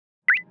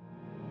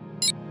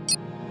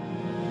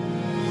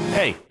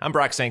Hey, I'm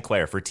Brock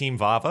Sinclair for Team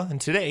VAVA,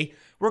 and today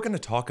we're going to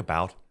talk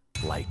about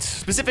lights.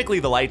 Specifically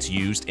the lights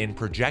used in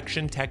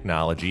projection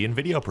technology and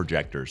video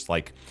projectors,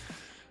 like,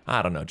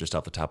 I don't know, just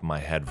off the top of my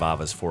head,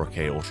 VAVA's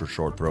 4K ultra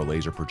short throw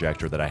laser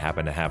projector that I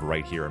happen to have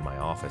right here in my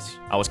office.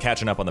 I was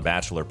catching up on The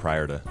Bachelor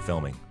prior to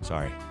filming,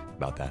 sorry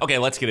about that. Okay,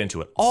 let's get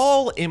into it.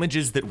 All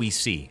images that we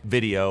see,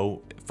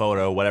 video,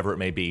 photo, whatever it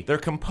may be, they're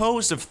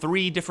composed of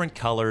 3 different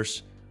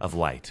colors of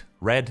light: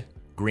 red,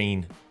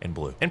 green, and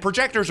blue. And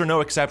projectors are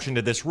no exception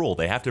to this rule.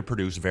 They have to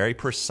produce very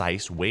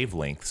precise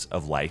wavelengths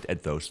of light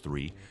at those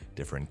 3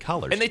 different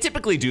colors. And they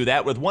typically do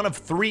that with one of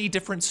 3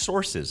 different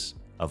sources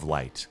of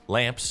light: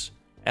 lamps,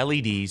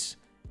 LEDs,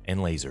 and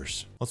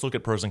lasers. Let's look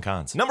at pros and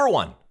cons. Number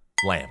 1,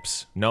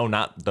 lamps. No,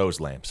 not those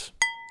lamps.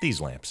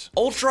 These lamps.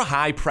 Ultra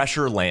high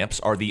pressure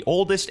lamps are the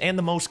oldest and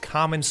the most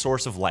common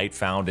source of light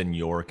found in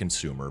your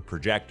consumer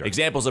projector.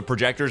 Examples of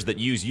projectors that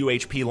use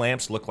UHP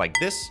lamps look like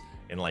this,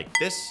 and like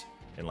this,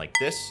 and like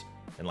this,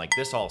 and like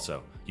this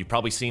also. You've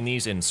probably seen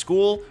these in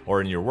school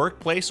or in your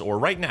workplace or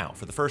right now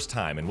for the first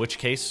time, in which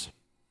case,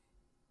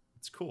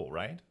 it's cool,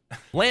 right?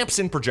 Lamps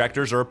and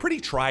projectors are a pretty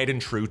tried and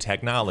true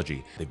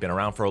technology. They've been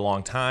around for a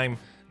long time.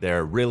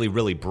 They're really,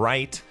 really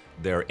bright.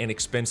 They're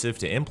inexpensive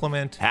to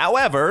implement.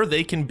 However,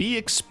 they can be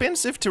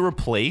expensive to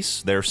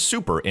replace. They're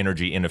super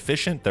energy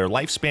inefficient. Their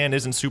lifespan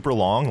isn't super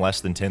long,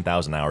 less than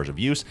 10,000 hours of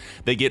use.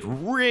 They get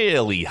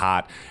really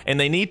hot, and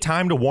they need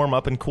time to warm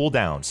up and cool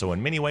down. So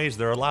in many ways,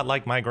 they're a lot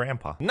like my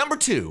grandpa. Number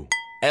 2,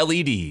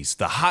 LEDs,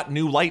 the hot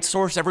new light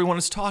source everyone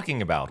is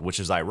talking about,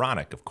 which is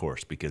ironic, of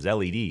course, because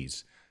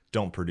LEDs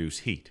don't produce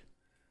heat.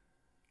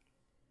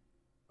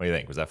 What do you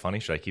think? Was that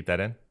funny? Should I keep that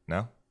in?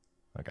 No?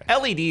 Okay.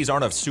 LEDs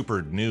aren't a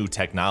super new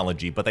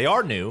technology, but they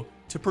are new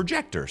to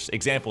projectors.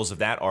 Examples of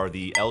that are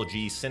the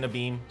LG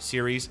Cinebeam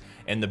series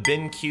and the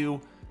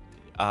BenQ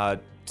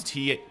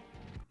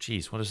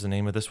geez, what is the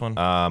name of this one?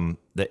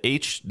 The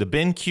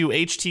BenQ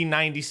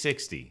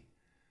HT9060.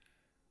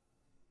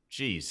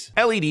 Jeez.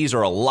 LEDs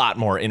are a lot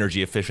more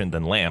energy efficient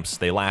than lamps.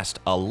 They last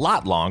a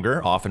lot longer,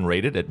 often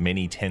rated at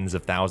many tens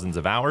of thousands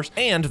of hours,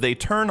 and they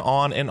turn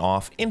on and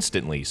off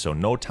instantly, so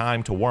no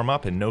time to warm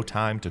up and no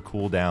time to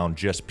cool down,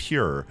 just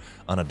pure,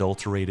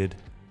 unadulterated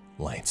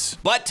lights.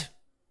 But,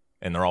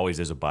 and there always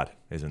is a but,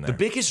 isn't there? The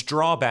biggest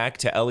drawback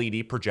to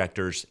LED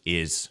projectors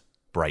is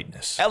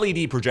brightness.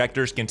 LED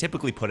projectors can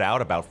typically put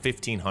out about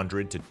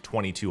 1,500 to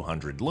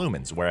 2,200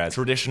 lumens, whereas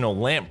traditional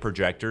lamp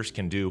projectors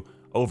can do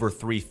over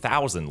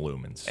 3,000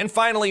 lumens. And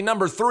finally,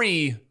 number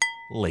 3,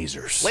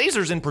 lasers.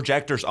 Lasers in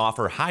projectors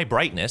offer high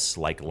brightness,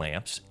 like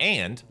lamps,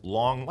 and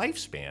long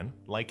lifespan,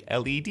 like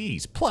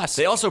LEDs. Plus,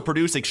 they also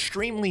produce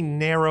extremely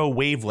narrow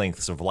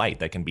wavelengths of light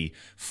that can be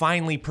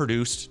finely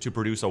produced to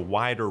produce a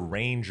wider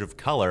range of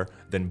color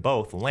than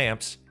both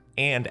lamps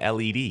and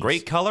LEDs.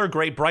 Great color,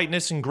 great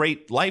brightness, and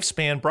great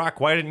lifespan. Brock,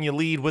 why didn't you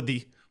lead with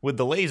the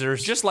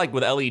lasers? Just like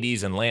with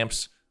LEDs and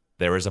lamps,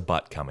 there is a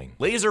but coming.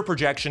 Laser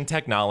projection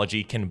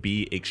technology can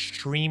be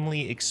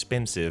extremely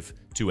expensive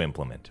to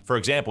implement. For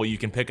example, you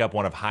can pick up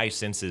one of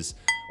Hisense's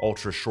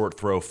ultra short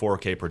throw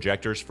 4K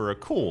projectors for a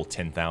cool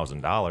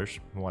 $10,000,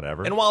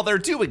 whatever. And while there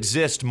do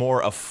exist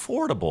more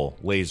affordable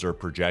laser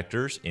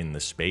projectors in the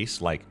space,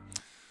 like,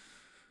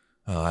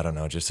 I don't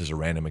know, just as a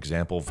random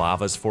example,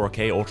 VAVA's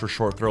 4K ultra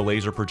short throw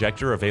laser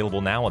projector,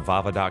 available now at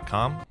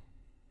VAVA.com.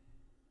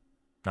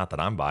 Not that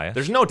I'm biased.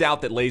 There's no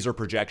doubt that laser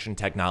projection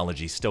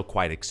technology is still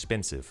quite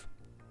expensive,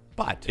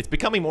 but it's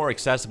becoming more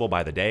accessible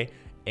by the day,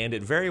 and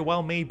it very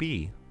well may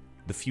be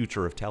the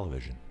future of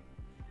television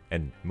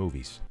and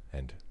movies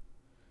and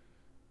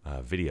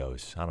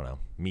videos, I don't know,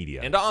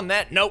 media. And on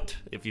that note,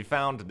 if you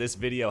found this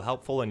video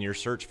helpful in your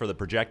search for the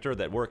projector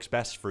that works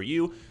best for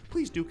you,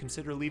 please do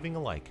consider leaving a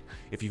like.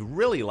 If you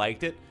really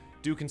liked it,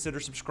 do consider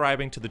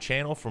subscribing to the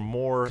channel for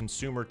more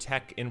consumer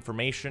tech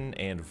information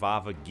and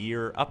VAVA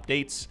gear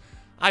updates.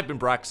 I've been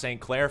Brock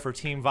Sinclair for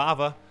Team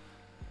VAVA.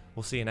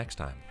 We'll see you next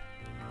time.